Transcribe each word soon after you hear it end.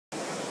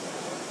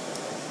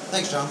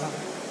Thanks, Jonathan.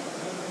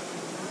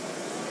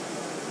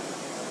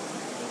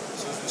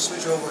 So if we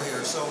switch over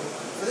here, so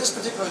for this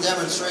particular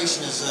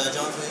demonstration, as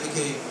Jonathan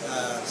indicated,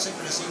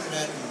 synchronous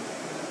Ethernet and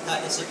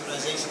packet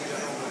synchronization in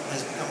general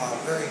has become a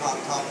very hot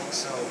topic.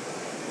 So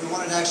we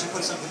wanted to actually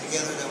put something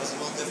together that was a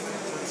little different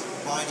in terms of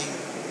combining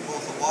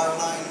both the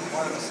wireline and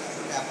wireless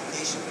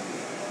application.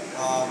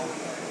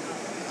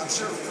 I'm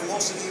sure for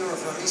most of you, or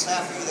for at least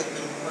half of you that have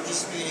been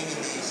participating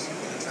in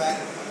the track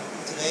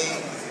today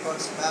with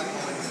regards to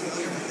backhaul, you're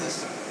familiar with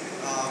this.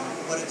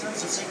 But in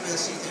terms of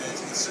synchronous Ethernet,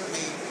 it's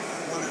certainly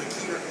one of the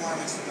key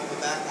requirements for mobile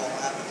backhaul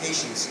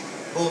applications,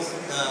 both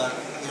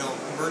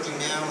emerging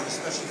now and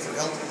especially for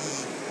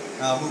LTE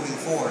moving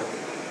forward.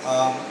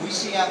 We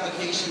see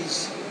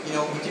applications, we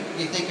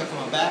typically think of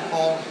from a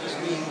backhaul as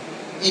being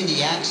in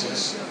the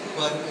axis,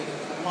 but it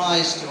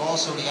applies to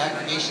also the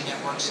aggregation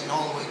networks and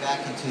all the way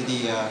back into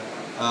the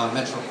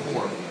metro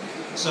core.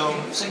 So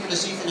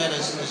synchronous Ethernet,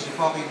 as you're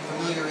probably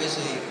familiar, is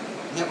a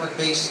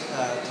network-based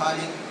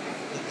timing.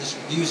 This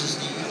uses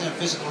the Ethernet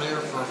physical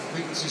layer for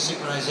frequency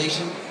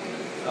synchronization.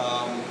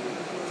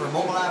 For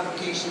mobile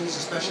applications,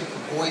 especially for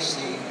voice,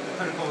 the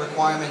critical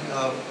requirement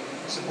of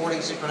supporting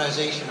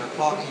synchronization or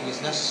clocking is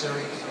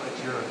necessary so that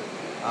you're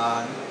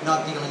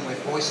not dealing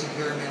with voice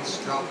impairments,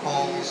 drop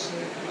calls,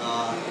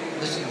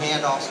 missing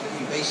handoffs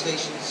between base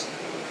stations.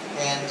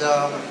 And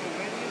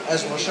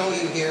as we'll show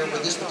you here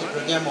with this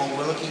particular demo,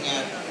 we're looking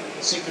at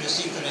synchronous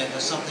Ethernet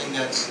as something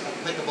that's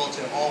applicable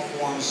to all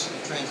forms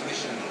of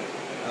transmission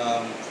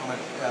from a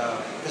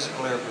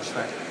physical layer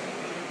perspective.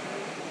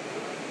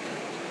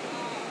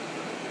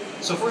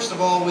 So first of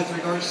all, with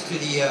regards to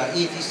the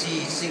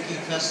EATC SyncE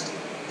test,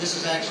 this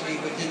is actually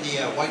within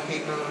the white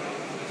paper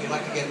if you'd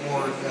like to get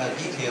more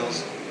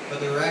details. But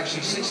there were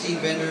actually 16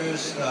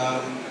 vendors,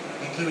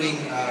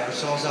 including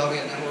ourselves,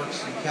 Albion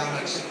Networks, and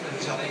Calnex,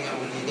 who's helping out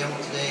with the demo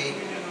today.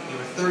 There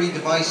were 30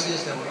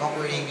 devices that were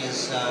operating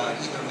as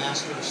either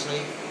master or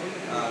slave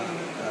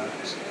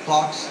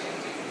clocks.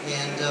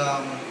 And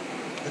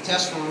the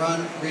tests were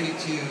run really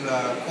to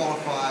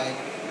qualify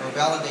or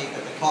validate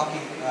that the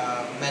clocking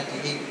met the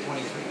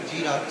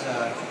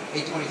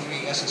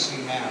G.823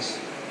 SSU mass,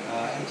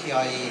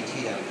 MTIE and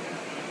TDEP.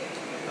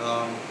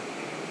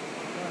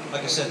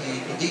 Like I said,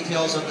 the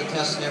details of the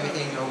tests and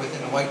everything are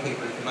within the white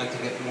paper if you'd like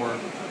to get more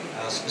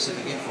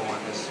specific info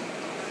on this.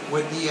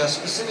 With the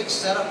specific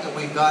setup that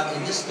we've got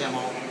in this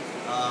demo,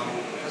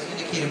 as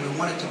indicated, we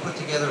wanted to put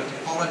together a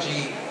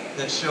topology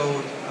that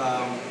showed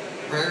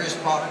various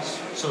products,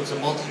 so it's a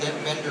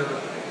multi-vendor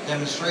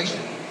demonstration,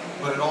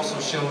 but it also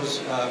shows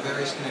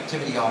various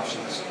connectivity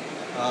options.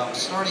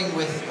 Starting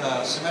with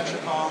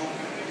Symmetricom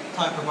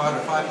time provider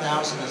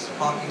 5000 as the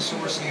clocking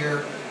source here.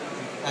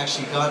 We've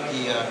actually got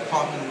the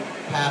clocking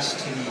passed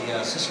to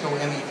the Cisco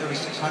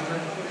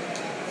ME3600.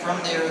 From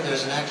there,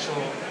 there's an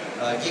actual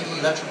giggy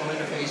electrical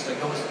interface that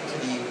goes into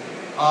the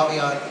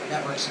Aviat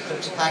Networks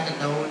Eclipse packet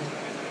node,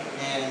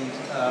 and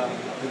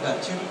we've got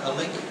a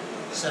link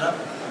set up,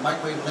 a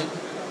microwave link,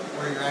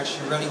 where you're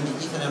actually running the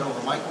Ethernet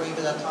over microwave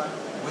at that time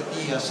with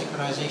the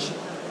synchronization.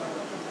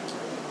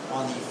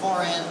 On the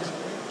far end,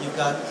 you've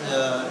got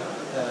the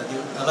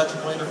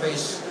electrical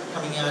interface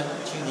coming out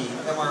to the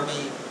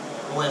MRV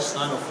OS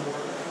 904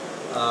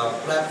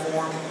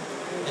 platform,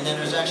 and then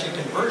there's actually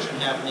a conversion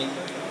happening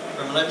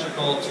from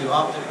electrical to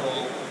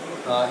optical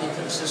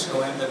into the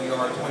Cisco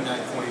MWR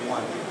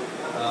 2941.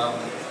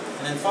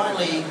 And then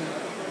finally,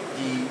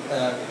 the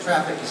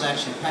traffic is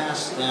actually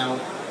passed now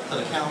to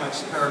the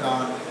Calnex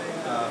Paragon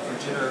for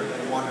jitter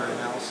and wander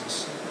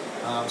analysis.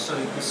 So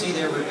you can see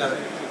there we've got a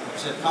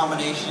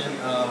combination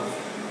of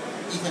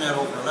Ethernet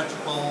over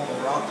electrical,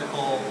 over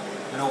optical,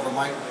 and over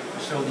microwave to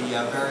show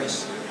the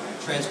various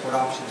transport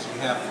options we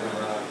have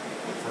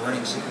for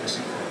running synchronous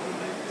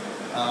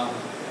Ethernet.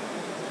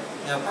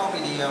 Now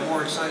probably the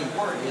more exciting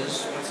part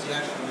is what's the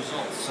actual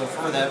results. So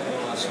for that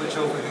we'll switch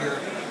over here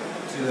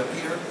to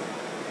Peter,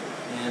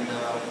 and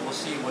we'll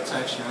see what's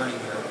actually running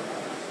here.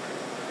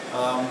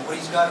 What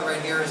he's got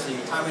right here is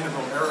the time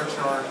interval error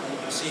chart. You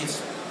can see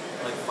it's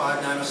like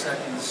 5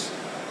 nanoseconds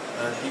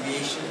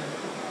deviation,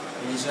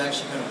 and he's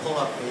actually going to pull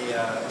up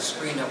a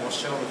screen that will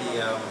show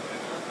the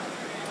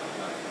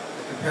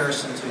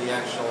comparison to the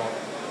actual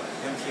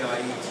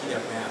MTIE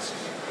TDEP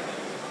masks.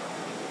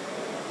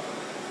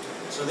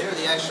 So there,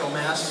 the actual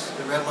mass,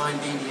 the red line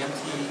being the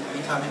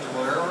mean time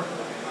interval error,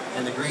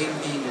 and the green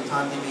being the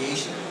time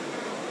deviation.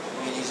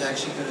 And he's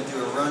actually going to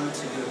do a run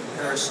to do a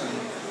comparison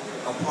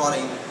of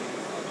plotting.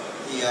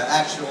 The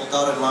actual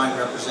dotted line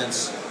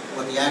represents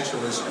what the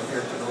actual is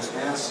compared to those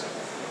masks.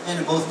 And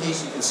in both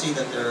cases, you can see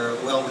that they're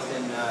well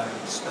within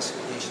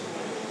specification.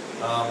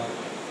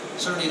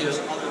 Certainly there's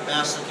other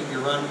masks that can be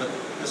run, but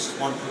this is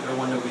one particular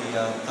one that we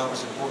thought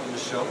was important to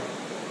show.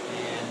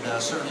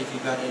 And certainly if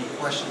you've got any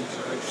questions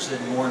or interested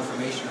in more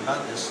information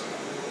about this,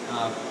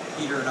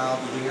 Peter and I'll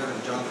be here,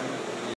 and Jonathan.